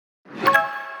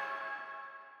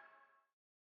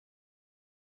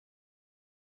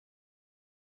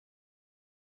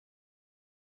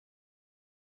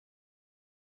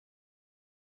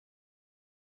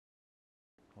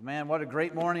Well, man, what a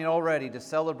great morning already to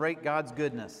celebrate God's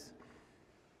goodness.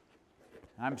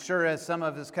 I'm sure as some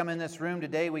of us come in this room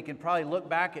today, we can probably look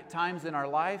back at times in our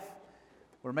life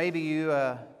where maybe you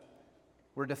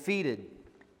were defeated.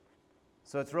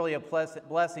 So it's really a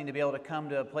blessing to be able to come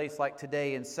to a place like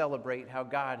today and celebrate how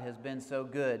God has been so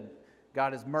good.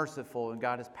 God is merciful and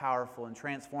God is powerful and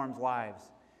transforms lives.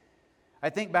 I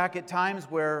think back at times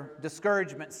where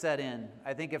discouragement set in.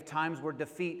 I think of times where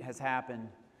defeat has happened.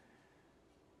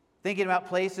 Thinking about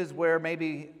places where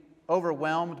maybe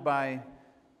overwhelmed by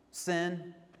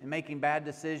sin and making bad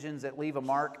decisions that leave a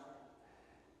mark.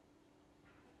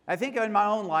 I think in my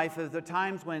own life of the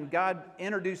times when God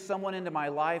introduced someone into my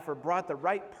life or brought the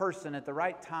right person at the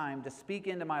right time to speak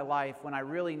into my life when I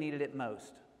really needed it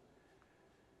most.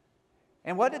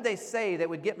 And what did they say that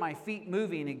would get my feet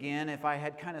moving again if I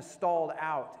had kind of stalled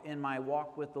out in my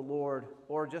walk with the Lord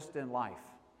or just in life?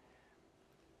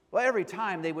 Well, every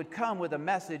time they would come with a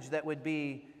message that would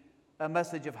be a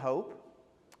message of hope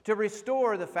to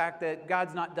restore the fact that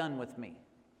God's not done with me.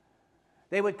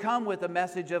 They would come with a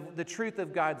message of the truth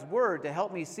of God's Word to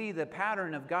help me see the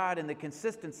pattern of God and the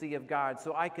consistency of God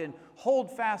so I can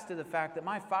hold fast to the fact that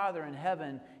my Father in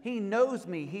heaven, He knows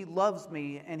me, He loves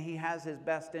me, and He has His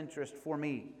best interest for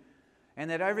me. And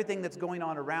that everything that's going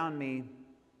on around me,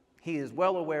 He is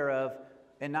well aware of,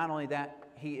 and not only that,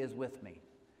 He is with me.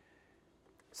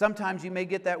 Sometimes you may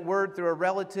get that word through a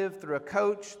relative, through a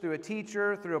coach, through a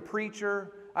teacher, through a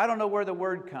preacher. I don't know where the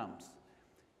word comes.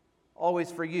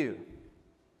 Always for you.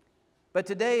 But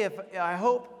today, I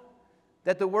hope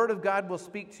that the Word of God will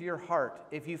speak to your heart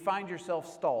if you find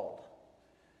yourself stalled,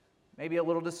 maybe a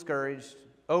little discouraged,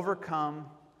 overcome,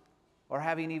 or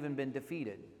having even been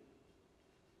defeated.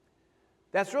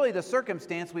 That's really the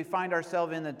circumstance we find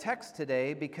ourselves in the text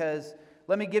today, because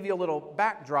let me give you a little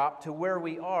backdrop to where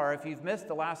we are. If you've missed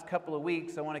the last couple of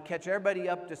weeks, I want to catch everybody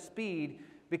up to speed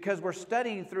because we're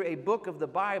studying through a book of the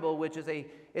Bible, which is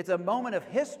it's a moment of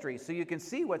history, so you can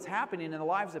see what's happening in the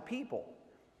lives of people.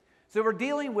 So we're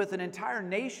dealing with an entire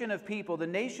nation of people, the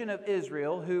nation of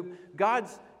Israel, who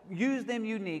God's used them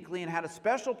uniquely and had a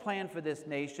special plan for this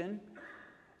nation.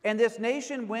 And this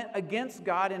nation went against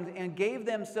God and gave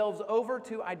themselves over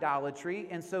to idolatry.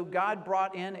 And so God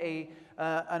brought in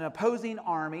an opposing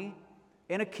army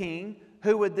and a king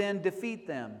who would then defeat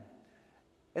them.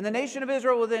 And the nation of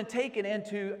Israel was then taken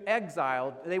into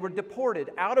exile. They were deported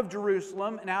out of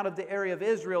Jerusalem and out of the area of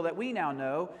Israel that we now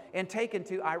know and taken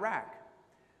to Iraq.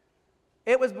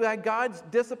 It was by God's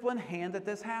disciplined hand that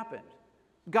this happened.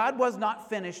 God was not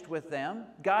finished with them.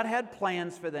 God had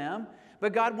plans for them.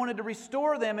 But God wanted to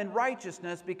restore them in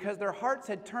righteousness because their hearts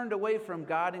had turned away from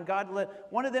God, and God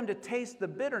wanted them to taste the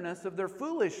bitterness of their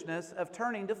foolishness of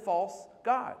turning to false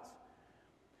gods.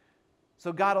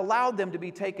 So God allowed them to be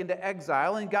taken to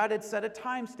exile, and God had set a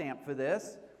time stamp for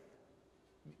this.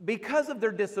 Because of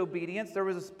their disobedience, there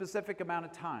was a specific amount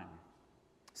of time.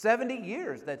 70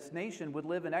 years that nation would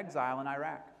live in exile in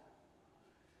Iraq.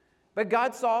 But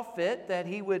God saw fit that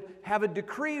He would have a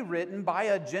decree written by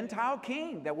a Gentile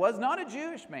king that was not a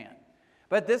Jewish man.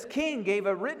 But this king gave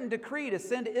a written decree to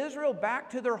send Israel back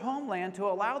to their homeland to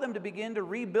allow them to begin to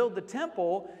rebuild the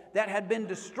temple that had been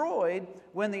destroyed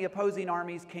when the opposing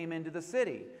armies came into the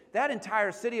city. That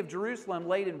entire city of Jerusalem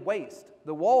laid in waste.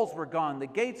 The walls were gone, the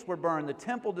gates were burned, the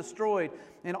temple destroyed,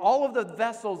 and all of the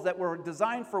vessels that were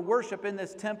designed for worship in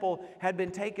this temple had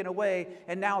been taken away.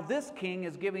 And now this king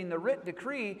is giving the writ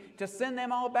decree to send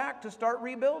them all back to start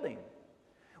rebuilding.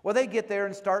 Well, they get there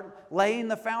and start laying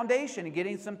the foundation and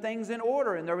getting some things in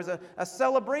order. And there was a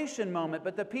celebration moment.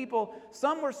 But the people,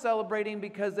 some were celebrating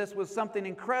because this was something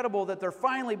incredible that they're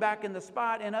finally back in the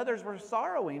spot. And others were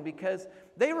sorrowing because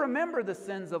they remember the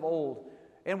sins of old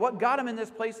and what got them in this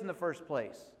place in the first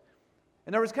place.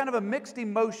 And there was kind of a mixed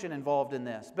emotion involved in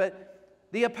this. But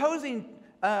the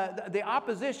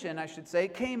opposition, I should say,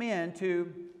 came in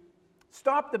to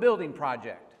stop the building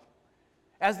project.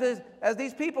 As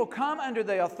these people come under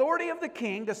the authority of the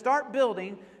king to start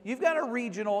building, you've got a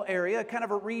regional area, kind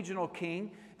of a regional king,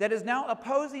 that is now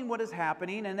opposing what is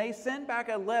happening, and they send back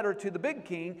a letter to the big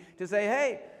king to say,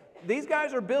 hey, these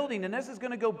guys are building, and this is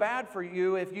going to go bad for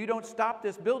you if you don't stop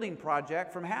this building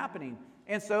project from happening.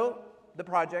 And so the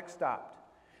project stopped.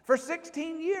 For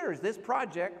 16 years, this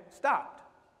project stopped.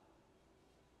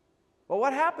 Well,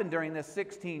 what happened during this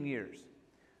 16 years?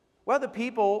 Well, the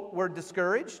people were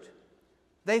discouraged.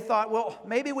 They thought, well,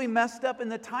 maybe we messed up in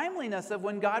the timeliness of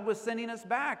when God was sending us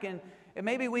back, and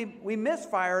maybe we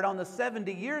misfired on the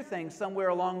 70-year thing somewhere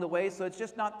along the way, so it's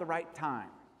just not the right time.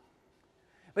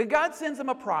 But God sends them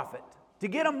a prophet to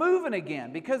get them moving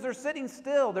again because they're sitting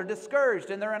still, they're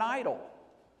discouraged, and they're an idle.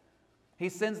 He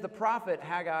sends the prophet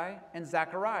Haggai and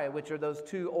Zechariah, which are those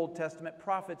two Old Testament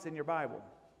prophets in your Bible.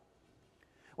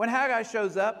 When Haggai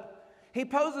shows up, he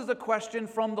poses a question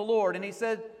from the Lord, and he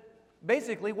said,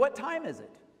 basically, what time is it?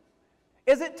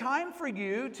 Is it time for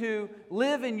you to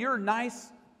live in your nice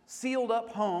sealed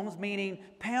up homes, meaning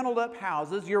paneled up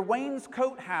houses, your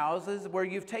wainscot houses where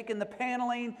you've taken the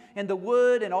paneling and the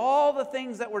wood and all the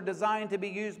things that were designed to be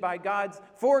used by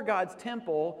for God's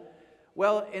temple?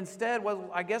 Well, instead,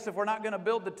 I guess if we're not going to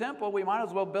build the temple, we might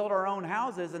as well build our own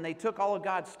houses. And they took all of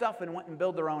God's stuff and went and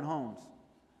built their own homes.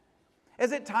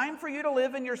 Is it time for you to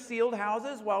live in your sealed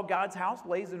houses while God's house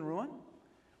lays in ruin?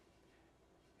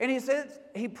 And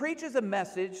he preaches a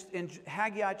message in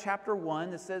Haggai chapter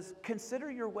 1 that says, consider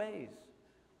your ways.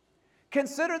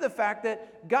 Consider the fact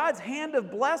that God's hand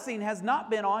of blessing has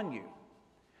not been on you.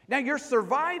 Now you're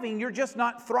surviving, you're just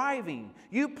not thriving.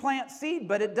 You plant seed,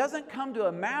 but it doesn't come to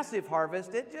a massive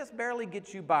harvest. It just barely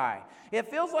gets you by.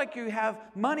 It feels like you have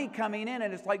money coming in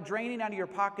and it's like draining out of your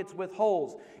pockets with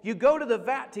holes. You go to the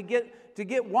vat to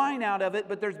get wine out of it,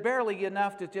 but there's barely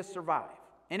enough to just survive.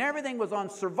 And everything was on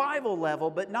survival level,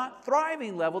 but not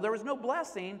thriving level. There was no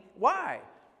blessing. Why?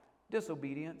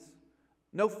 Disobedience,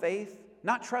 no faith,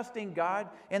 not trusting God,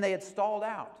 and they had stalled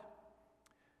out.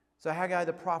 So Haggai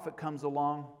the prophet comes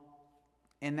along,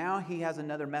 and now he has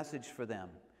another message for them.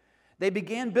 They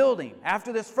began building.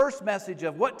 After this first message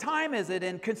of what time is it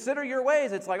and consider your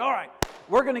ways, it's like, all right,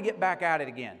 we're going to get back at it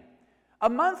again. A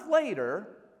month later,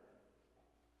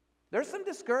 there's some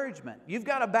discouragement. You've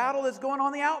got a battle that's going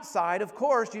on the outside. Of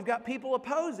course, you've got people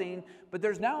opposing, but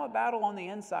there's now a battle on the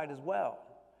inside as well.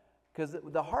 Because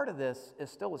the heart of this is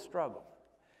still a struggle.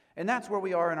 And that's where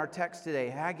we are in our text today.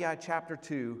 Haggai chapter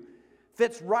 2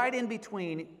 fits right in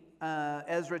between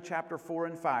Ezra chapter 4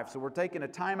 and 5. So we're taking a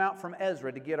time out from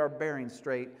Ezra to get our bearings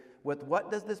straight with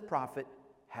what does this prophet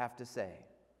have to say.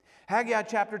 Haggai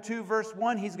chapter 2 verse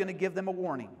 1, he's going to give them a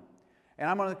warning. And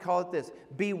I'm going to call it this: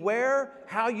 beware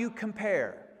how you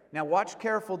compare. Now watch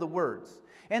careful the words.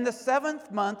 In the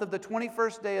 7th month of the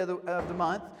 21st day of the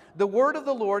month, the word of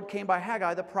the Lord came by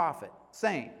Haggai the prophet,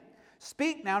 saying,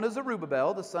 speak now to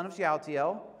Zerubbabel, the son of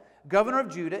Shealtiel, governor of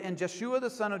Judah, and Jeshua the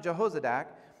son of Jehozadak,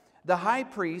 the high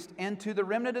priest, and to the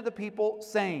remnant of the people,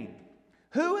 saying,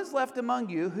 who is left among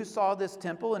you who saw this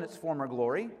temple in its former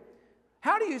glory?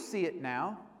 How do you see it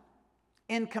now?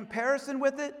 In comparison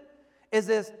with it, is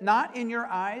this not in your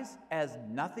eyes as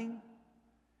nothing?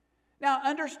 Now,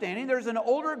 understanding there's an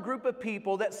older group of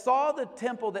people that saw the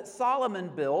temple that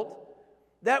Solomon built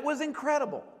that was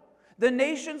incredible. The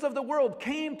nations of the world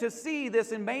came to see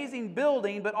this amazing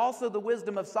building, but also the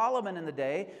wisdom of Solomon in the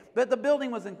day. But the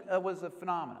building was a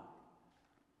phenomenon.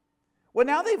 Well,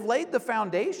 now they've laid the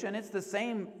foundation. It's the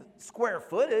same square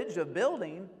footage of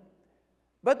building.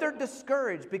 But they're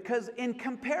discouraged because in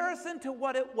comparison to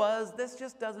what it was, this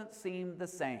just doesn't seem the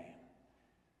same.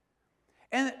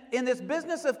 And in this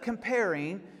business of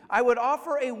comparing, I would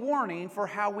offer a warning for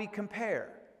how we compare.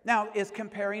 Now, is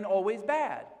comparing always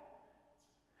bad?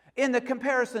 In the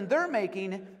comparison they're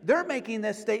making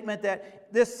this statement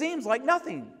that this seems like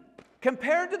nothing.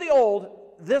 Compared to the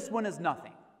old, this one is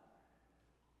nothing.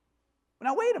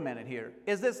 Now, wait a minute here.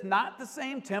 Is this not the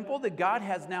same temple that God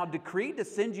has now decreed to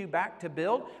send you back to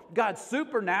build? God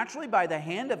supernaturally, by the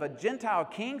hand of a Gentile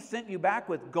king, sent you back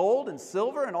with gold and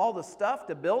silver and all the stuff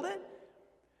to build it?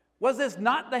 Was this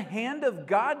not the hand of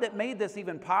God that made this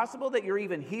even possible, that you're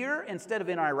even here instead of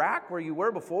in Iraq where you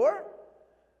were before?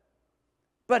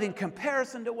 But in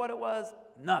comparison to what it was,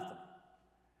 nothing.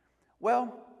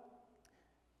 Well,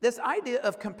 this idea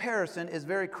of comparison is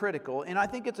very critical, and I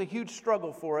think it's a huge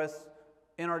struggle for us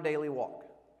in our daily walk.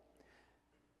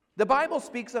 The Bible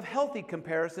speaks of healthy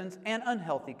comparisons and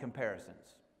unhealthy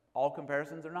comparisons. All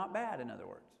comparisons are not bad, in other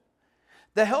words.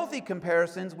 The healthy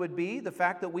comparisons would be the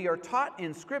fact that we are taught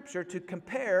in Scripture to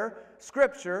compare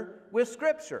Scripture with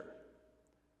Scripture.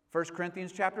 1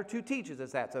 Corinthians chapter 2 teaches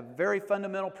us that. It's a very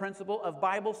fundamental principle of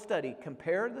Bible study.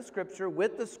 Compare the Scripture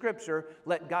with the Scripture.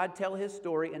 Let God tell His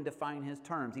story and define His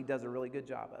terms. He does a really good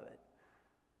job of it.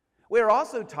 We are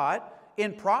also taught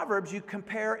in Proverbs, you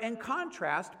compare and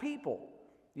contrast people.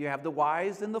 You have the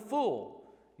wise and the fool.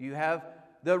 You have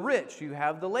the rich. You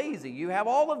have the lazy. You have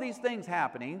all of these things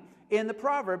happening in the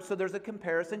Proverbs, so there's a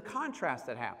comparison contrast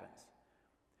that happens.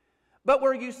 But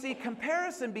where you see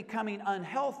comparison becoming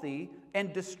unhealthy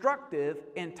and destructive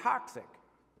and toxic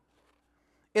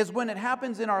is when it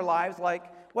happens in our lives like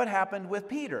what happened with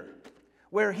Peter,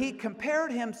 where he compared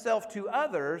himself to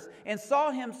others and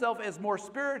saw himself as more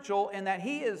spiritual and that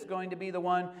he is going to be the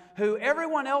one who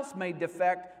everyone else may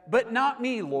defect, but not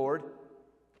me, Lord.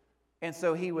 And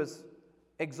so he was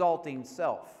exalting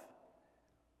self.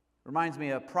 Reminds me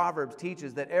of Proverbs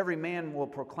teaches that every man will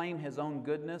proclaim his own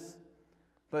goodness,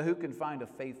 but who can find a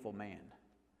faithful man?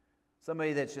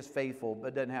 Somebody that's just faithful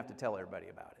but doesn't have to tell everybody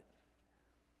about it.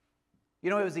 You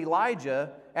know, it was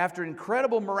Elijah, after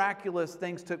incredible miraculous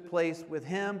things took place with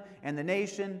him and the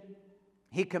nation,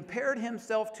 he compared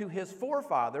himself to his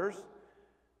forefathers,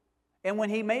 and when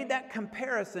he made that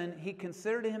comparison, he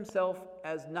considered himself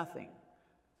as nothing.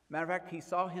 Matter of fact, he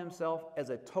saw himself as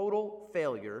a total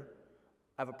failure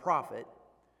of a prophet.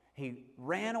 He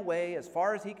ran away as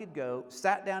far as he could go,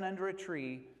 sat down under a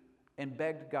tree, and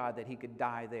begged God that he could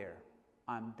die there.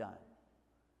 I'm done.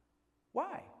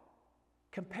 Why?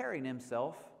 Comparing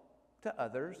himself to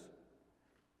others.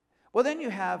 Well, then you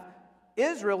have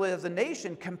Israel as a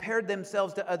nation compared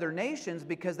themselves to other nations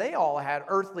because they all had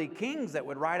earthly kings that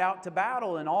would ride out to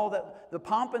battle and all the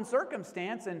pomp and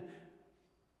circumstance. And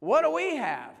what do we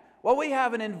have? Well, we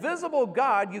have an invisible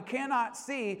God you cannot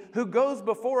see who goes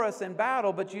before us in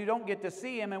battle, but you don't get to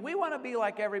see him. And we want to be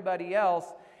like everybody else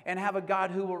and have a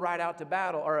God who will ride out to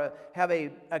battle, or have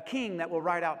a king that will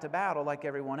ride out to battle like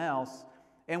everyone else.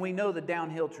 And we know the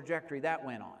downhill trajectory that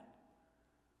went on.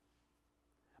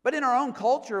 But in our own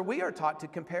culture, we are taught to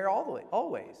compare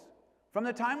always. From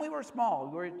the time we were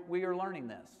small, we are learning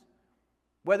this.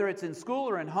 Whether it's in school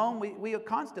or in home, we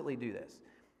constantly do this.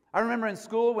 I remember in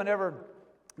school, whenever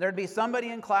there'd be somebody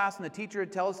in class and the teacher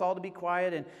would tell us all to be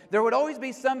quiet, and there would always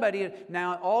be somebody.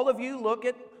 Now, all of you look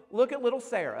at little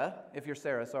Sarah. If you're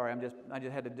Sarah, sorry, I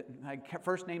just had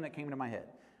first name that came into my head.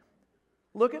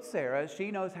 Look at Sarah. She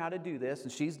knows how to do this,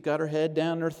 and she's got her head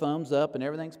down and her thumbs up, and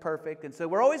everything's perfect. And so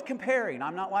we're always comparing.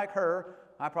 I'm not like her.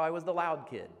 I probably was the loud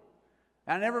kid.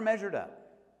 And I never measured up.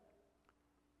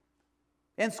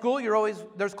 In school,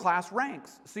 there's class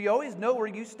ranks. So you always know where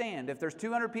you stand. If there's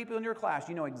 200 people in your class,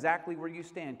 you know exactly where you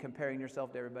stand comparing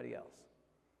yourself to everybody else.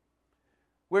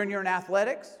 When you're in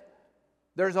athletics,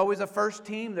 there's always a first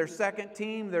team, there's second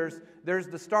team, there's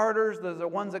the starters, there's the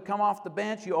ones that come off the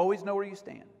bench. You always know where you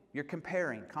stand. You're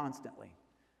comparing constantly.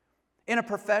 In a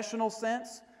professional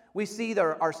sense, we see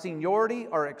our seniority,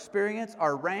 our experience,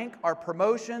 our rank, our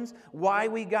promotions, why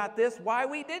we got this, why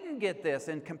we didn't get this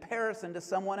in comparison to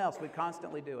someone else. We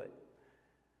constantly do it.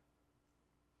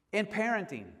 In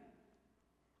parenting,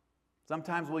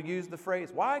 sometimes we'll use the phrase,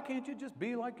 why can't you just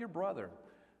be like your brother?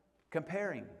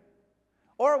 Comparing.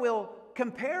 Or we'll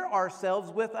compare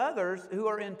ourselves with others who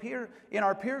are in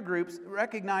our peer groups,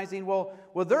 recognizing, well,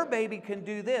 their baby can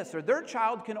do this, or their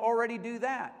child can already do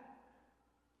that.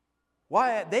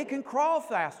 Why? They can crawl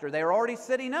faster. They're already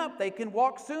sitting up. They can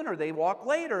walk sooner. They walk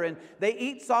later, and they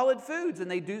eat solid foods, and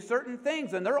they do certain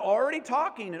things, and they're already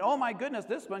talking, and oh my goodness,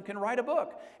 this one can write a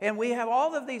book. And we have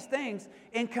all of these things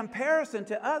in comparison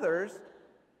to others,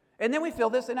 and then we feel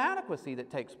this inadequacy that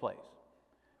takes place.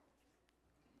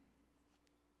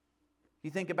 You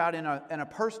think about in a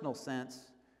personal sense,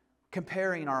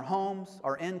 comparing our homes,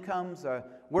 our incomes,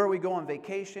 where we go on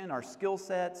vacation, our skill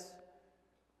sets,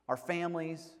 our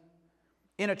families.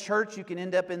 In a church, you can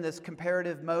end up in this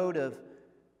comparative mode of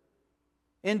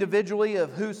individually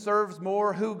of who serves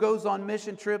more, who goes on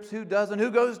mission trips, who doesn't, who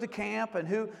goes to camp, and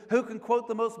who can quote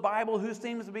the most Bible, who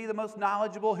seems to be the most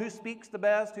knowledgeable, who speaks the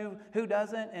best, who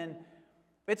doesn't. And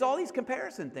it's all these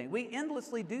comparison things. We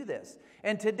endlessly do this.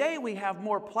 And today we have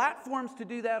more platforms to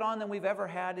do that on than we've ever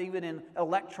had, even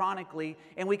electronically,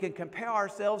 and we can compare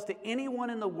ourselves to anyone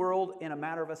in the world in a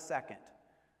matter of a second.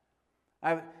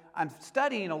 I'm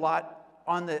studying a lot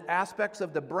on the aspects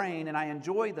of the brain, and I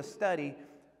enjoy the study.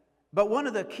 But one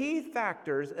of the key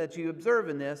factors that you observe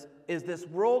in this is this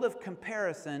world of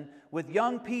comparison with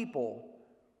young people,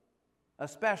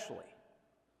 especially,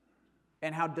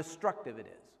 and how destructive it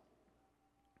is.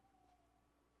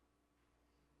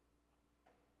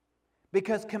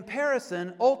 Because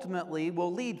comparison ultimately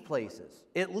will lead places.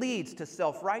 It leads to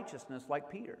self-righteousness like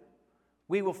Peter.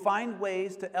 We will find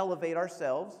ways to elevate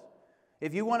ourselves.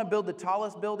 If you want to build the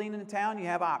tallest building in town, you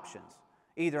have options.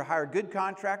 Either hire good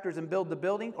contractors and build the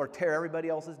building or tear everybody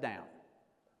else's down.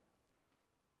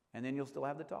 And then you'll still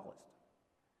have the tallest.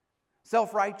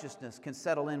 Self-righteousness can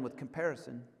settle in with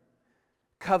comparison.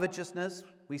 Covetousness,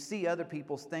 we see other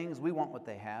people's things, we want what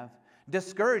they have.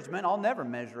 Discouragement, I'll never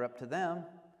measure up to them.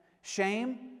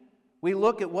 Shame, we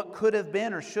look at what could have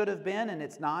been or should have been and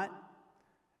it's not.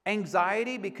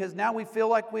 Anxiety, because now we feel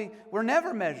like we're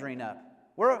never measuring up.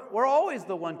 We're always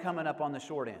the one coming up on the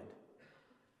short end.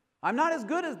 I'm not as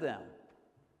good as them.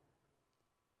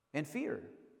 And fear.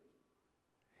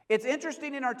 It's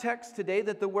interesting in our text today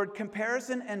that the word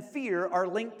comparison and fear are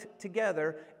linked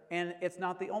together, and it's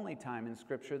not the only time in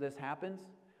Scripture this happens.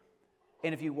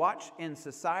 And if you watch in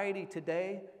society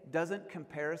today, doesn't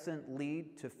comparison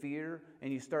lead to fear?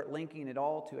 And you start linking it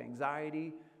all to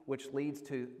anxiety, which leads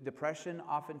to depression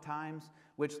oftentimes,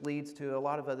 which leads to a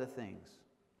lot of other things.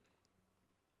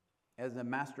 As the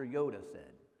Master Yoda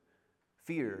said,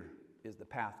 fear is the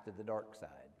path to the dark side.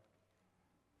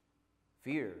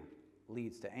 Fear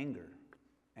leads to anger.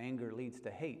 Anger leads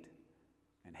to hate.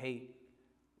 And hate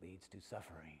leads to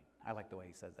suffering. I like the way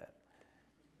he says that.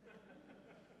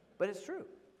 But it's true.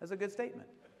 That's a good statement.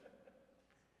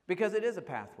 Because it is a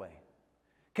pathway.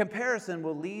 Comparison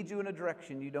will lead you in a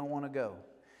direction you don't want to go.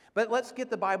 But let's get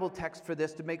the Bible text for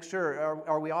this to make sure.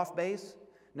 Are we off base?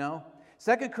 No.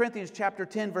 2 Corinthians chapter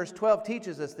 10, verse 12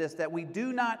 teaches us this, that we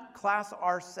do not class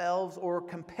ourselves or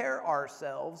compare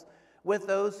ourselves with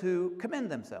those who commend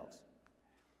themselves.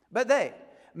 But they,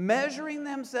 measuring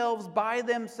themselves by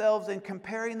themselves and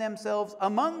comparing themselves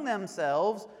among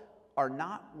themselves, are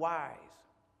not wise.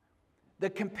 The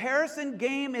comparison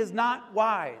game is not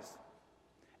wise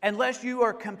unless you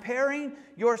are comparing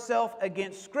yourself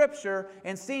against Scripture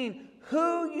and seeing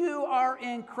who you are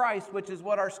in Christ, which is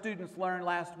what our students learned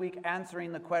last week,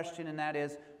 answering the question, and that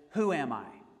is, who am I?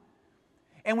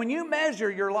 And when you measure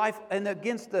your life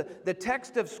against the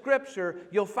text of Scripture,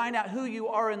 you'll find out who you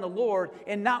are in the Lord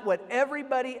and not what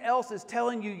everybody else is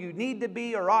telling you need to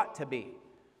be or ought to be.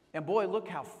 And boy, look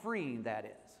how freeing that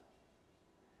is.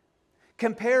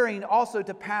 Comparing also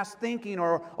to past thinking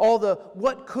or all the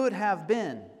what could have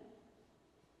been.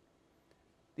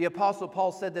 The Apostle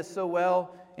Paul said this so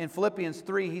well in Philippians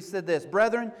 3. He said this,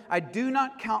 "Brethren, I do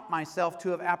not count myself to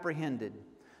have apprehended,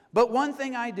 but one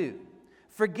thing I do,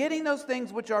 forgetting those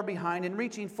things which are behind and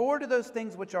reaching forward to those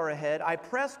things which are ahead, I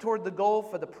press toward the goal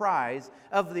for the prize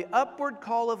of the upward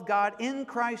call of God in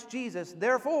Christ Jesus.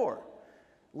 Therefore,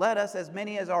 let us, as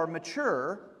many as are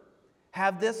mature,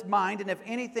 have this mind, and if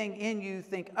anything in you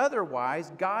think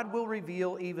otherwise, God will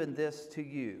reveal even this to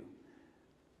you."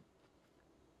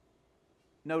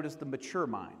 Notice the mature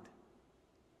mind.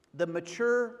 The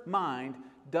mature mind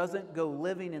doesn't go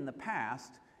living in the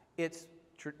past. It's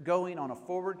going on a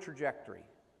forward trajectory.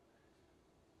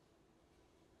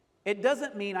 It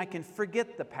doesn't mean I can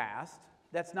forget the past.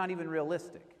 That's not even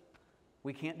realistic.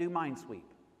 We can't do Minesweep.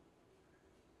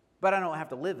 But I don't have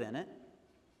to live in it.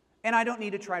 And I don't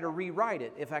need to try to rewrite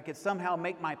it. If I could somehow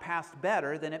make my past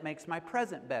better, then it makes my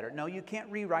present better. No, you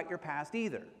can't rewrite your past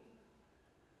either.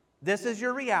 This is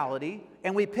your reality,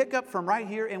 and we pick up from right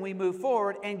here and we move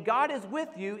forward, and God is with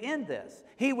you in this.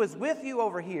 He was with you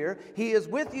over here, He is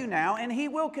with you now, and He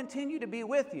will continue to be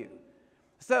with you.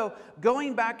 So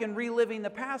going back and reliving the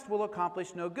past will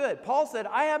accomplish no good. Paul said,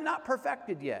 I have not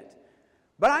perfected yet,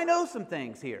 but I know some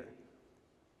things here.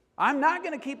 I'm not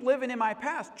going to keep living in my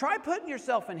past. Try putting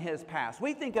yourself in his past.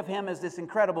 We think of him as this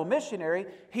incredible missionary.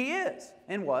 He is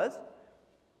and was.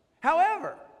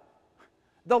 However,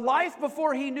 the life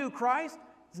before he knew Christ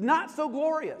is not so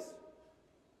glorious.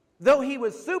 Though he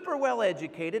was super well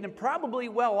educated and probably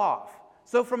well off.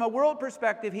 So from a world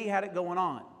perspective, he had it going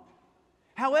on.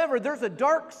 However, there's a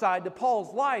dark side to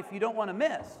Paul's life you don't want to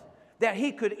miss. That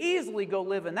he could easily go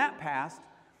live in that past.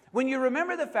 When you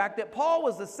remember the fact that Paul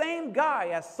was the same guy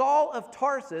as Saul of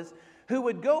Tarsus who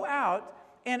would go out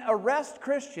and arrest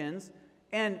Christians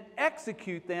and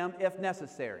execute them if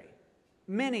necessary.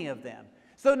 Many of them.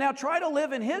 So now try to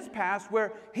live in his past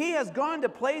where he has gone to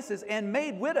places and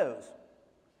made widows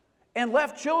and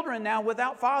left children now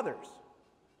without fathers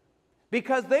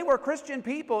because they were Christian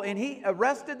people and he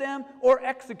arrested them or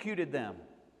executed them.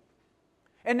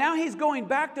 And now he's going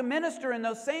back to minister in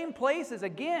those same places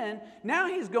again. Now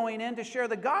he's going in to share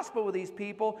the gospel with these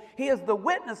people. He is the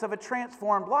witness of a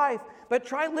transformed life, but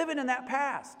try living in that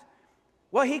past.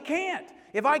 Well, he can't.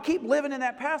 If I keep living in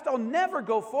that past, I'll never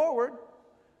go forward.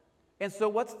 And so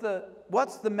what's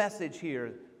the message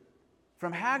here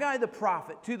from Haggai the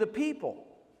prophet to the people?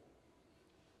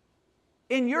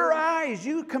 In your eyes,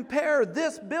 you compare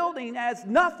this building as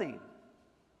nothing.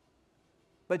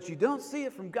 But you don't see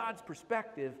it from God's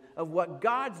perspective of what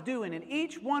God's doing. And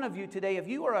each one of you today, if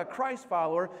you are a Christ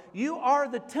follower, you are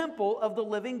the temple of the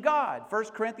living God. 1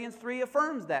 Corinthians 3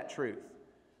 affirms that truth.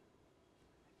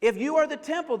 If you are the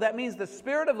temple, that means the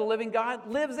Spirit of the living God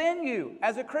lives in you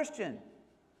as a Christian.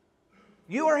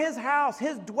 You are His house,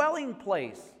 His dwelling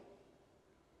place.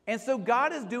 And so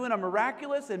God is doing a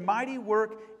miraculous and mighty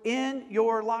work in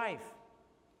your life.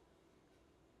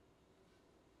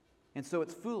 And so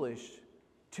it's foolish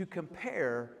to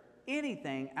compare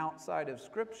anything outside of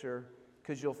Scripture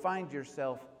because you'll find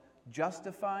yourself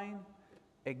justifying,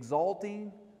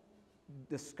 exalting,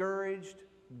 discouraged,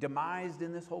 demised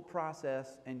in this whole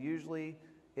process, and usually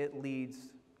it leads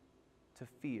to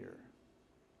fear.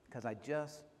 because I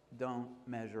just don't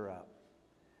measure up.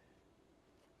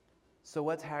 So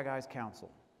what's Haggai's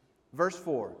counsel? Verse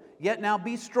 4, "Yet now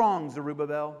be strong,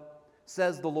 Zerubbabel,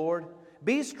 says the Lord.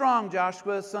 Be strong,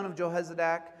 Joshua, son of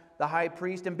Jehozadak, the high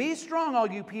priest, and be strong, all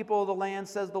you people of the land,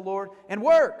 says the Lord, and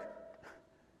work.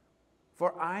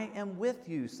 For I am with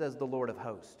you, says the Lord of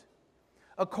hosts.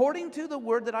 According to the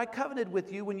word that I covenanted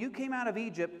with you when you came out of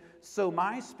Egypt, so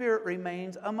my spirit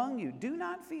remains among you. Do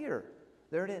not fear."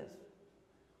 There it is.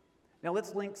 Now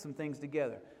let's link some things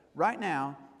together. Right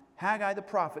now, Haggai the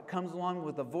prophet comes along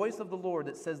with the voice of the Lord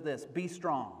that says this, "Be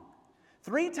strong."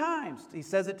 3 times he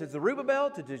says it to Zerubbabel,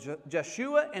 to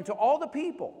Joshua, and to all the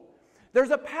people.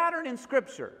 There's a pattern in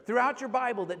Scripture throughout your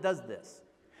Bible that does this.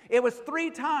 It was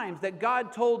 3 times that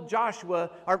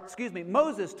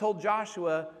Moses told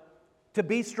Joshua to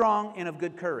be strong and of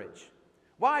good courage.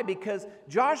 Why? Because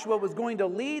Joshua was going to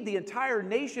lead the entire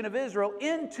nation of Israel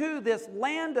into this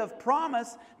land of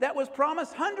promise that was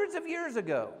promised hundreds of years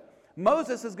ago.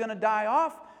 Moses is going to die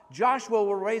off. Joshua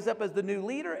will raise up as the new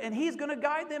leader, and he's going to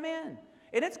guide them in.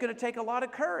 And it's going to take a lot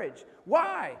of courage.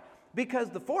 Why? Because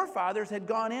the forefathers had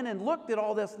gone in and looked at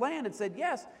all this land and said,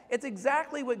 yes, it's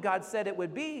exactly what God said it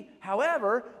would be.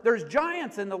 However, there's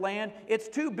giants in the land. It's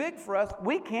too big for us.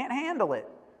 We can't handle it.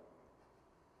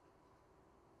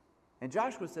 And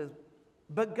Joshua says,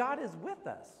 but God is with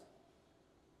us.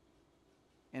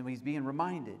 And he's being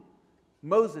reminded.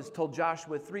 Moses told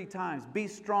Joshua 3 times, be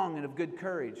strong and of good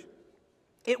courage.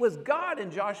 It was God in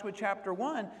Joshua chapter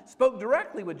 1 spoke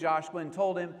directly with Joshua and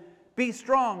told him, be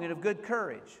strong and of good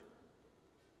courage.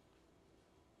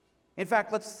 In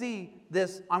fact, let's see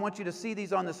this. I want you to see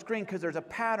these on the screen because there's a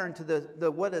pattern to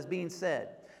the what is being said.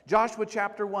 Joshua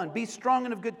chapter 1, be strong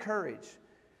and of good courage.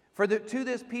 For to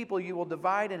this people you will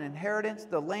divide an inheritance,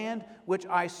 the land which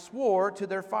I swore to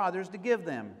their fathers to give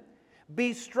them.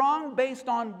 Be strong based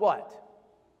on what?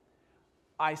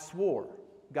 I swore,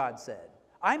 God said.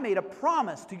 I made a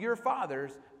promise to your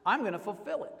fathers. I'm going to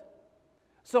fulfill it.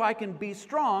 So I can be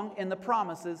strong in the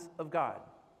promises of God.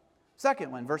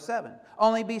 Second one, verse 7.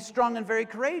 Only be strong and very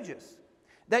courageous,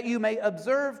 that you may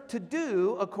observe to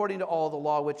do according to all the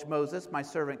law which Moses, my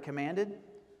servant, commanded.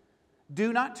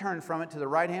 Do not turn from it to the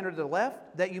right hand or to the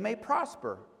left, that you may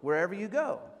prosper wherever you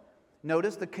go.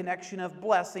 Notice the connection of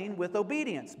blessing with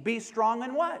obedience. Be strong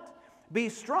in what? Be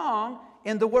strong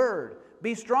in the word.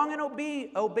 Be strong in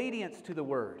obedience to the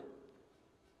word.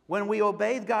 When we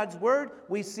obey God's word,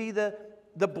 we see the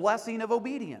blessing of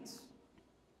obedience.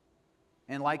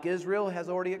 And like Israel has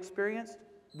already experienced,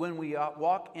 when we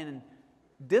walk in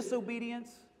disobedience,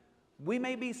 we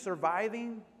may be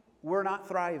surviving, we're not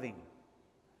thriving.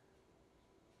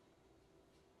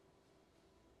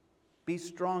 Be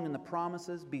strong in the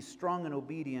promises, be strong in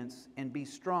obedience, and be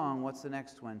strong. What's the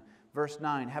next one? Verse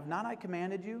 9, have not I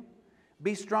commanded you?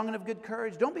 Be strong and of good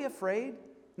courage. Don't be afraid,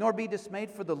 nor be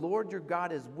dismayed, for the Lord your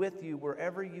God is with you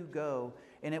wherever you go.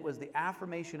 And it was the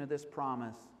affirmation of this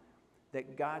promise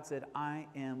that God said, I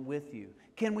am with you.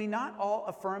 Can we not all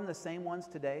affirm the same ones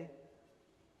today?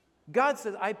 God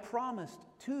says, I promised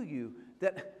to you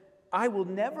that I will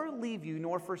never leave you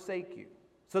nor forsake you.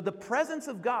 So the presence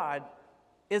of God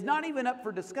is not even up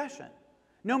for discussion.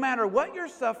 No matter what your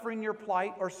suffering, your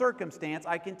plight, or circumstance,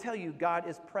 I can tell you God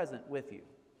is present with you.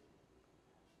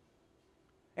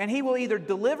 And He will either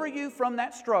deliver you from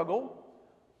that struggle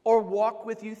or walk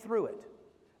with you through it.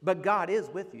 But God is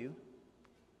with you.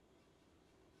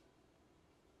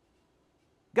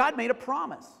 God made a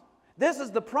promise. This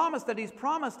is the promise that He's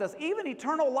promised us, even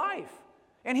eternal life.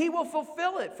 And He will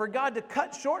fulfill it. For God to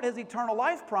cut short His eternal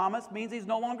life promise means He's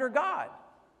no longer God.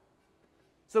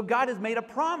 So God has made a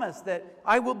promise that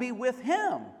I will be with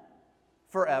Him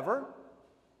forever.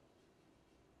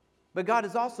 But God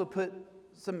has also put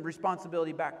some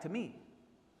responsibility back to me.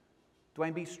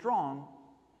 Duane, be strong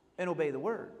and obey the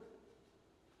word.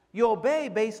 You obey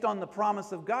based on the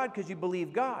promise of God because you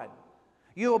believe God.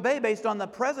 You obey based on the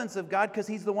presence of God because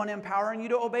He's the one empowering you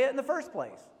to obey it in the first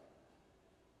place.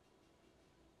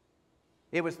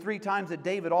 It was 3 times that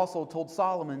David also told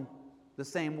Solomon the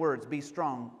same words, be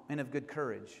strong and of good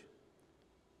courage.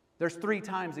 There's 3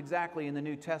 times exactly in the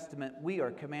New Testament we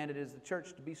are commanded as the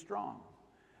church to be strong.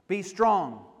 Be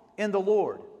strong in the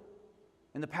Lord,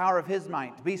 in the power of His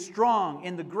might. Be strong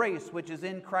in the grace which is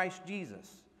in Christ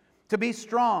Jesus. To be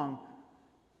strong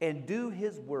and do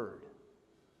His word.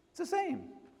 It's the same,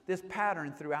 this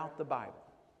pattern throughout the Bible.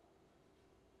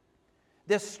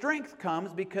 This strength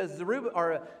comes because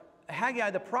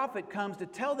Haggai the prophet comes to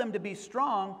tell them to be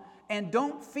strong and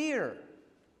don't fear.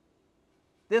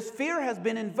 This fear has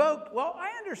been invoked. Well,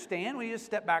 I understand when you just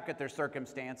step back at their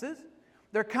circumstances.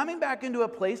 They're coming back into a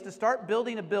place to start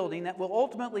building a building that will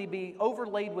ultimately be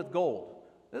overlaid with gold.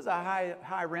 This is a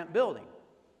high rent building.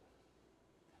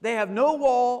 They have no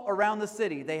wall around the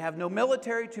city. They have no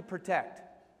military to protect.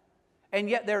 And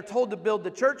yet they're told to build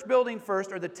the church building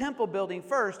first or the temple building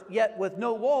first, yet with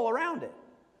no wall around it.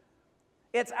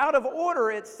 It's out of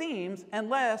order, it seems,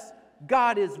 unless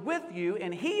God is with you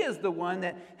and He is the one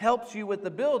that helps you with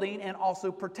the building and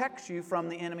also protects you from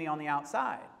the enemy on the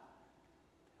outside.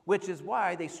 Which is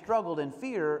why they struggled in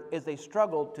fear, is they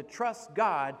struggled to trust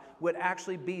God would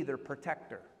actually be their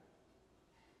protector.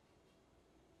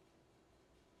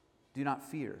 Do not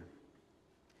fear.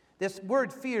 This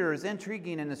word fear is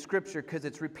intriguing in the Scripture because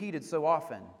it's repeated so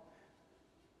often.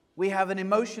 We have an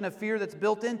emotion of fear that's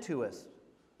built into us.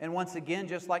 And once again,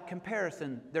 just like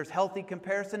comparison, there's healthy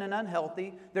comparison and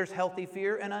unhealthy. There's healthy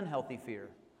fear and unhealthy fear.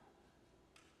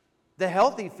 The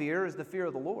healthy fear is the fear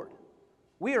of the Lord.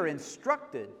 We are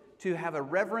instructed to have a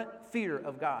reverent fear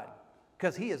of God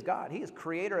because He is God. He is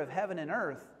creator of heaven and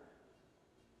earth.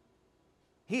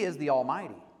 He is the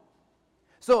Almighty.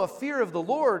 So a fear of the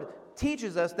Lord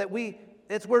teaches us that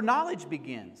it's where knowledge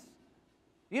begins.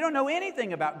 You don't know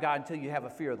anything about God until you have a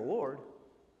fear of the Lord.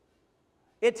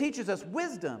 It teaches us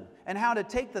wisdom and how to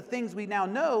take the things we now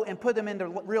know and put them into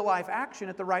real life action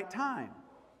at the right time.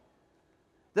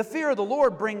 The fear of the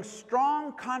Lord brings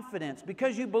strong confidence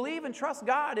because you believe and trust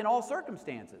God in all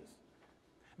circumstances.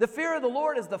 The fear of the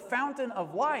Lord is the fountain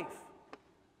of life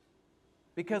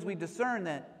because we discern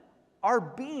that our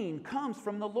being comes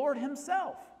from the Lord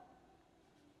Himself.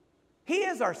 He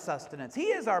is our sustenance. He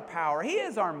is our power. He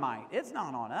is our might. It's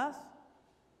not on us.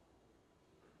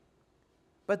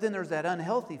 But then there's that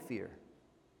unhealthy fear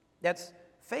that's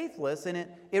faithless, and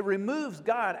it removes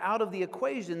God out of the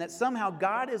equation, that somehow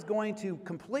God is going to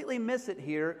completely miss it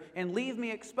here and leave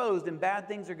me exposed and bad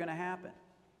things are going to happen.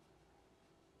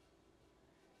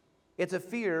 It's a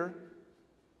fear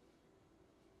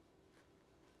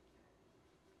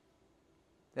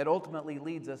that ultimately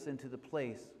leads us into the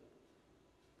place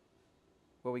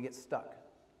where we get stuck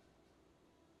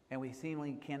and we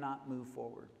seemingly cannot move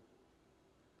forward.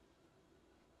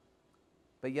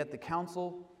 But yet the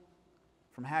counsel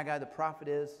from Haggai the prophet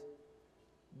is,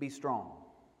 be strong.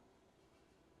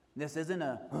 This isn't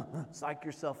a psych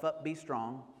yourself up, be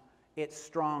strong. It's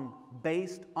strong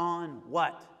based on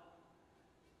what?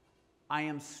 I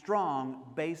am strong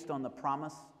based on the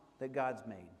promise that God's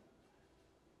made.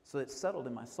 So it's settled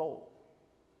in my soul.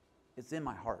 It's in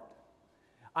my heart.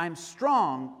 I'm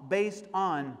strong based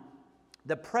on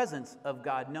the presence of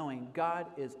God, knowing God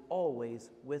is always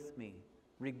with me,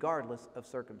 regardless of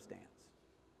circumstance.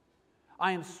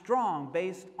 I am strong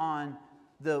based on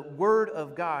the Word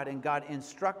of God and God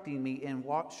instructing me and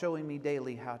showing me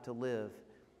daily how to live.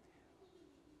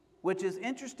 Which is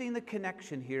interesting, the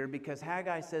connection here, because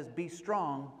Haggai says, be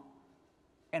strong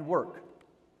and work.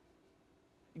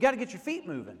 You got to get your feet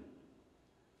moving.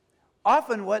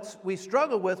 Often what we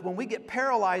struggle with when we get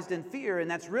paralyzed in fear, and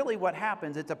that's really what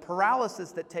happens, it's a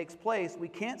paralysis that takes place. We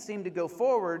can't seem to go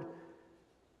forward.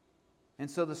 And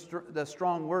so the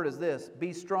strong word is this,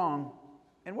 be strong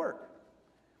and work.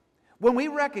 When we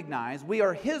recognize we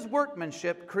are His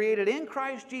workmanship created in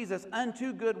Christ Jesus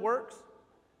unto good works,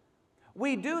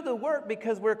 we do the work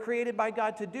because we're created by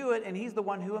God to do it, and He's the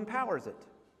one who empowers it.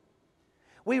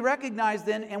 We recognize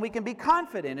then, and we can be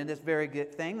confident in this very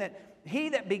good thing, that He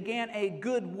that began a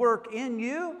good work in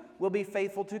you will be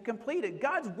faithful to complete it.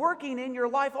 God's working in your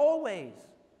life always.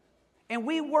 And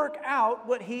we work out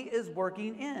what He is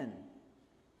working in.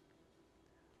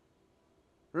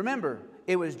 Remember,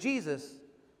 it was Jesus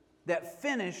that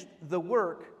finished the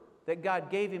work that God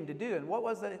gave Him to do. And what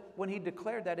was that when He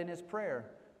declared that in His prayer?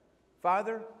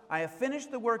 Father, I have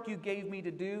finished the work you gave me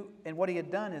to do. And what He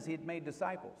had done is He had made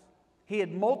disciples. He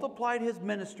had multiplied His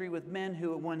ministry with men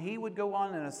who, when He would go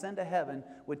on and ascend to heaven,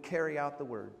 would carry out the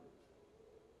word.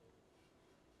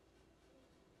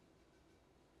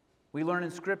 We learn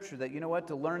in Scripture that, you know what,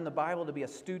 to learn the Bible, to be a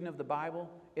student of the Bible,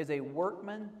 is a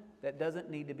workman that doesn't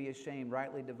need to be ashamed,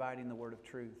 rightly dividing the word of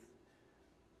truth.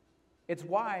 It's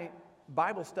why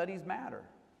Bible studies matter.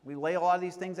 We lay a lot of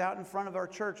these things out in front of our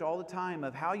church all the time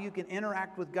of how you can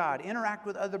interact with God, interact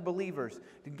with other believers,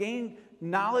 to gain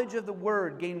knowledge of the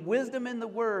Word, gain wisdom in the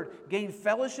Word, gain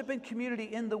fellowship and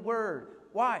community in the Word.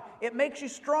 Why? It makes you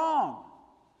strong.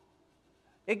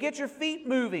 It gets your feet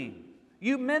moving.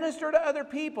 You minister to other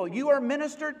people. You are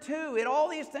ministered to. All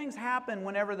these things happen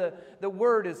whenever the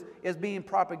Word is being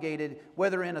propagated,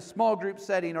 whether in a small group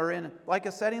setting or in like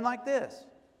a setting like this.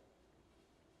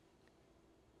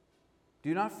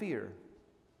 Do not fear.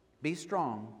 Be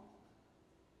strong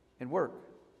and work.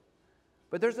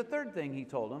 But there's a third thing He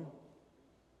told them.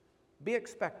 Be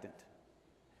expectant.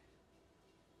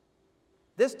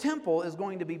 This temple is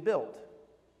going to be built.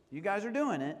 You guys are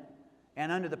doing it.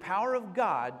 And under the power of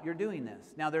God, you're doing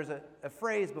this. Now, there's a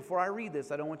phrase before I read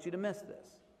this. I don't want you to miss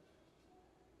this.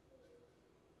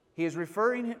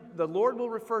 The Lord will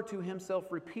refer to himself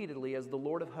repeatedly as the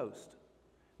Lord of hosts,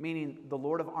 meaning the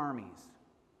Lord of armies.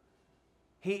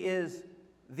 He is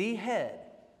the head,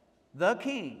 the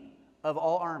king of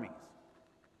all armies.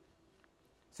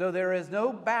 So there is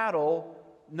no battle,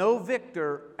 no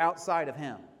victor outside of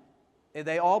him. If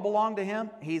they all belong to him,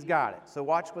 he's got it. So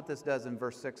watch what this does in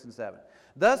verse 6 and 7.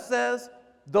 Thus says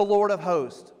the Lord of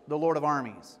hosts, the Lord of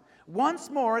armies. Once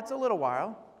more, it's a little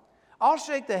while, I'll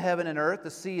shake the heaven and earth, the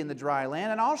sea and the dry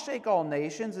land, and I'll shake all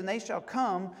nations, and they shall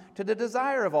come to the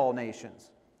desire of all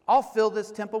nations. I'll fill this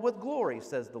temple with glory,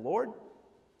 says the Lord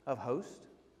of hosts.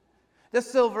 The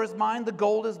silver is mine, the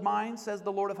gold is mine, says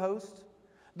the Lord of hosts.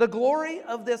 The glory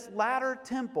of this latter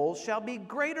temple shall be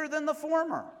greater than the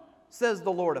former, says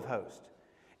the Lord of hosts.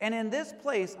 And in this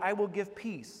place I will give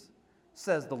peace,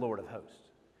 says the Lord of hosts.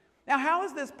 Now, how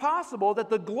is this possible that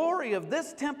the glory of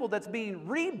this temple that's being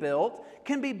rebuilt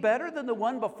can be better than the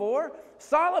one before?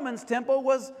 Solomon's temple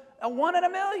was a 1 in a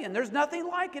million. There's nothing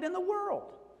like it in the world.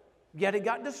 Yet it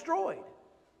got destroyed.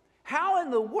 How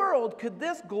in the world could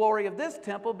this glory of this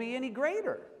temple be any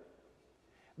greater?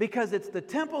 Because it's the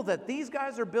temple that these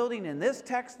guys are building in this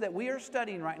text that we are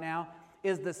studying right now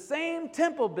is the same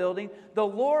temple building the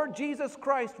Lord Jesus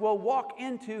Christ will walk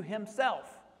into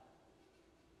himself.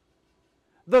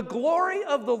 The glory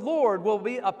of the Lord will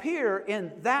appear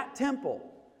in that temple.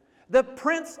 The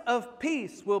Prince of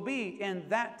Peace will be in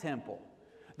that temple.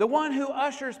 The one who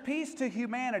ushers peace to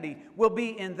humanity will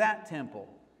be in that temple.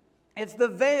 It's the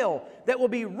veil that will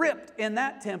be ripped in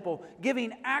that temple,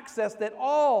 giving access that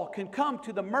all can come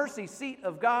to the mercy seat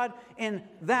of God in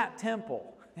that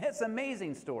temple. It's an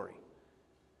amazing story.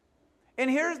 And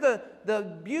here's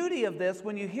the beauty of this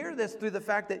when you hear this through the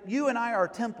fact that you and I are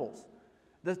temples.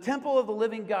 The temple of the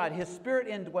living God, His Spirit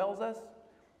indwells us.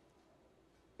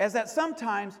 As that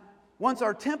sometimes, once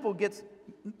our temple gets,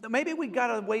 maybe we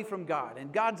got away from God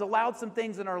and God's allowed some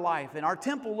things in our life and our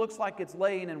temple looks like it's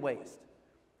laying in waste.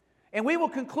 And we will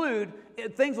conclude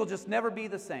things will just never be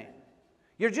the same.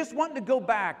 You're just wanting to go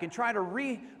back and try to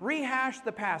rehash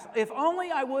the past. If only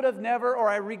I would have never, or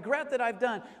I regret that I've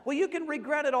done. Well, you can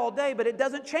regret it all day, but it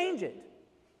doesn't change it.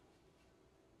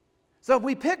 So if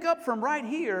we pick up from right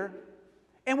here,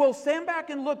 and we'll stand back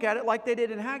and look at it like they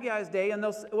did in Haggai's day, and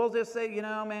we'll just say, you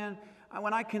know, man,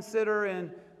 when I consider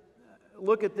and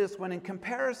look at this one in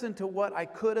comparison to what I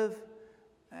could have,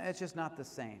 it's just not the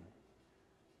same.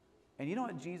 And you know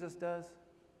what Jesus does?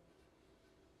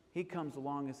 He comes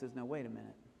along and says, no, wait a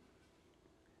minute.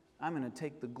 I'm going to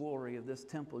take the glory of this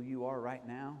temple you are right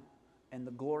now, and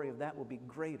the glory of that will be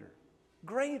greater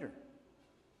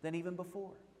than even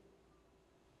before.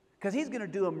 Because He's going to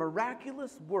do a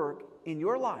miraculous work in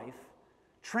your life,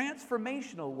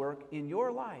 transformational work in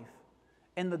your life,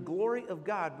 and the glory of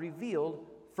God revealed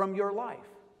from your life.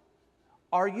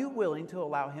 Are you willing to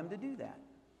allow Him to do that?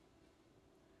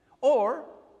 Or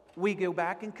we go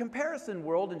back in comparison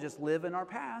world and just live in our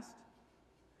past.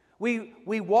 We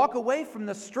walk away from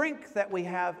the strength that we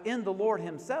have in the Lord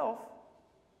Himself,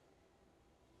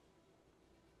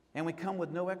 and we come with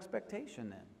no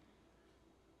expectation then.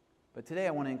 But today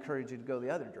I want to encourage you to go the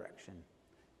other direction.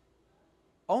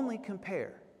 Only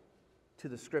compare to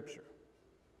the Scripture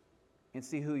and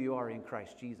see who you are in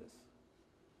Christ Jesus.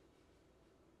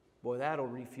 Boy, that'll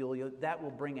refuel you. That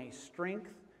will bring a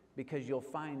strength because you'll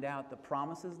find out the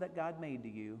promises that God made to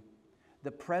you,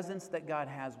 the presence that God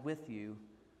has with you,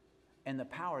 and the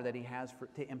power that He has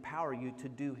to empower you to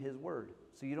do His Word.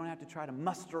 So you don't have to try to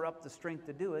muster up the strength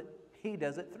to do it. He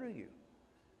does it through you.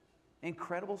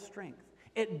 Incredible strength.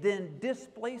 It then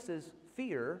displaces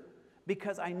fear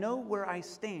because I know where I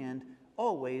stand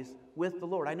always with the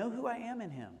Lord. I know who I am in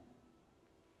Him.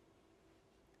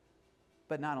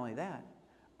 But not only that,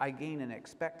 I gain an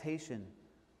expectation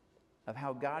of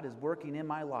how God is working in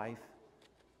my life.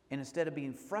 And instead of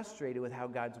being frustrated with how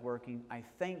God's working, I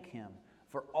thank Him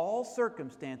for all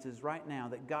circumstances right now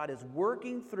that God is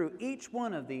working through each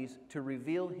one of these to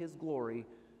reveal His glory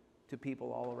to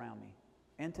people all around me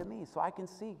and to me so I can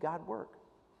see God work.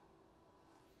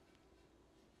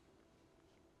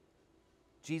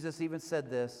 Jesus even said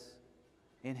this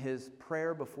in His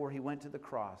prayer before He went to the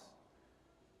cross.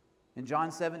 In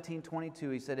John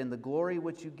 17:22, He said, "In the glory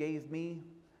which you gave me,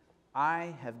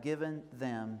 I have given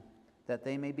them that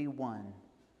they may be one,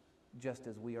 just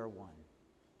as we are one."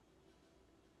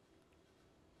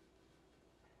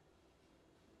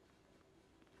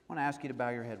 I want to ask you to bow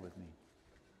your head with me.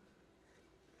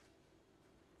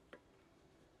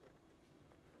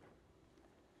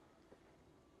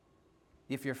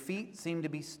 If your feet seem to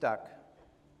be stuck,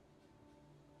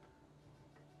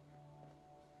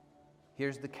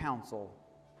 here's the counsel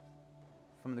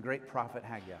from the great prophet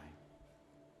Haggai.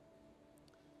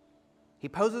 He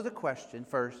poses a question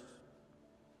first.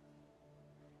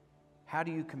 How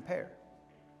do you compare?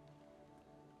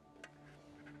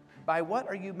 By what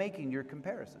are you making your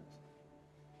comparisons?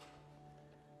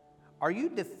 Are you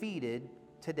defeated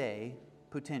today,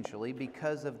 potentially,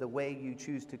 because of the way you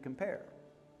choose to compare?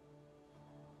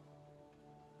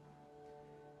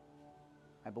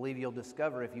 I believe you'll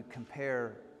discover if you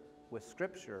compare with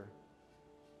Scripture,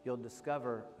 you'll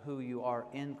discover who you are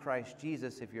in Christ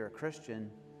Jesus if you're a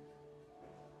Christian.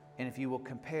 And if you will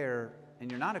compare and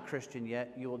you're not a Christian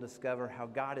yet, you will discover how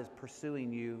God is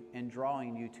pursuing you and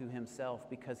drawing you to Himself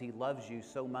because He loves you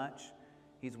so much.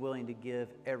 He's willing to give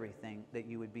everything that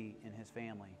you would be in His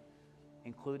family,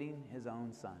 including His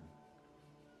own Son.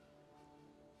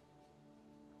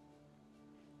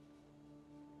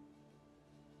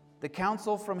 The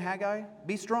counsel from Haggai,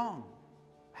 be strong.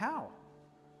 How?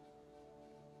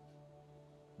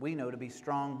 We know to be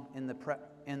strong in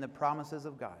the promises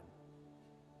of God.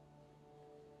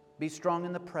 Be strong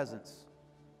in the presence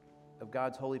of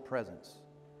God's holy presence.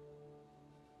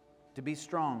 To be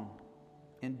strong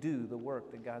and do the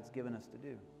work that God's given us to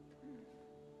do.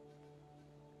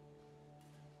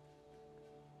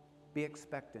 Be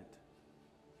expectant.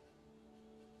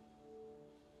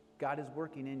 God is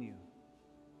working in you.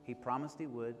 He promised He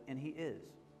would, and He is.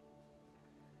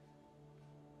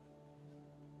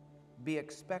 Be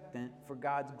expectant for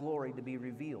God's glory to be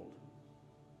revealed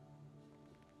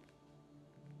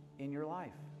in your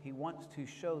life. He wants to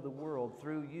show the world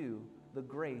through you the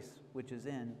grace which is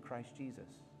in Christ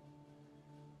Jesus.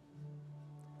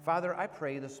 Father, I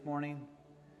pray this morning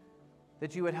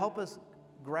that you would help us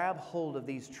grab hold of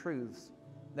these truths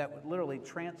that would literally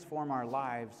transform our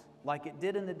lives like it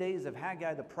did in the days of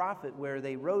Haggai the prophet, where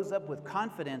they rose up with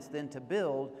confidence then to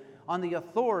build on the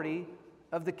authority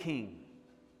of the king.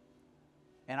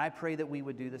 And I pray that we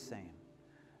would do the same.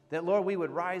 That, Lord, we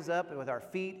would rise up with our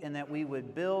feet and that we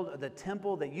would build the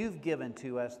temple that you've given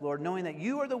to us, Lord, knowing that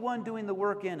you are the one doing the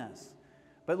work in us.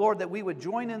 But, Lord, that we would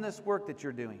join in this work that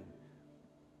you're doing.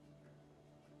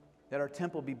 That our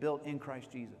temple be built in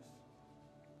Christ Jesus.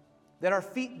 That our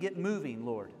feet get moving,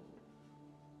 Lord.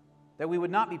 That we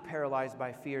would not be paralyzed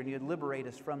by fear, and you'd liberate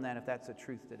us from that if that's the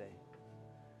truth today.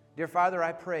 Dear Father,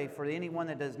 I pray for anyone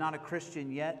that is not a Christian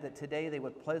yet, that today they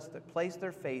would place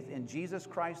their faith in Jesus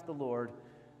Christ the Lord,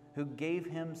 who gave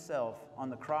Himself on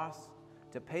the cross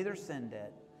to pay their sin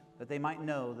debt, that they might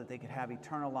know that they could have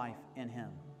eternal life in Him.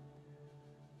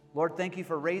 Lord, thank you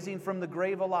for raising from the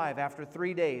grave alive after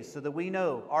 3 days, so that we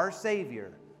know our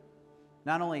Savior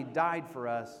not only died for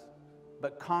us,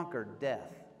 but conquered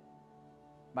death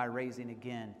by raising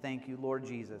again. Thank you, Lord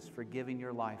Jesus, for giving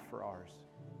your life for ours.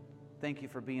 Thank you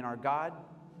for being our God,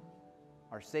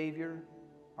 our Savior,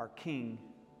 our King,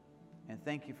 and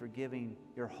thank you for giving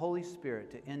your Holy Spirit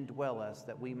to indwell us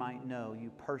that we might know you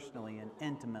personally and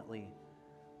intimately.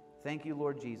 Thank you,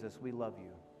 Lord Jesus. We love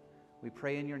you. We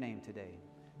pray in your name today.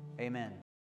 Amen.